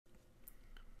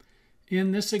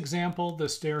In this example, the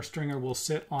stair stringer will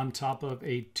sit on top of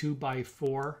a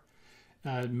 2x4,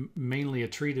 mainly a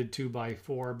treated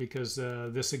 2x4, because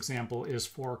this example is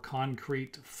for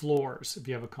concrete floors, if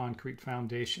you have a concrete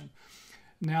foundation.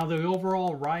 Now the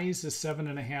overall rise is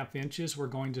 7.5 inches. We're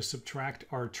going to subtract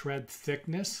our tread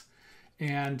thickness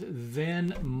and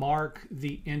then mark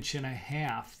the 1.5 inches.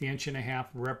 The 1.5 inches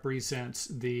represents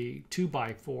the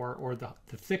 2x4, or the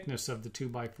thickness of the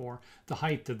 2x4, the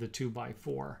height of the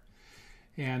 2x4.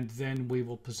 And then we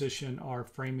will position our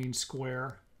framing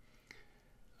square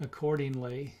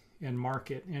accordingly and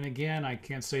mark it. And again, I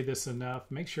can't say this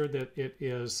enough, make sure that it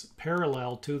is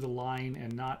parallel to the line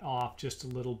and not off just a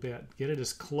little bit. Get it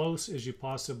as close as you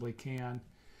possibly can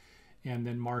and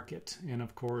then mark it. And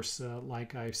of course,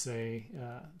 like I say,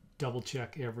 double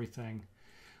check everything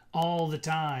all the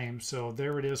time. So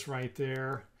there it is right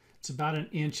there. It's about 1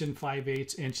 5/8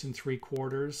 inches, 1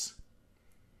 3/4 inches.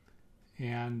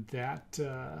 And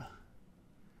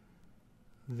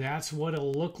that's what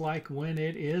it'll look like when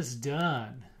it is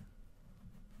done.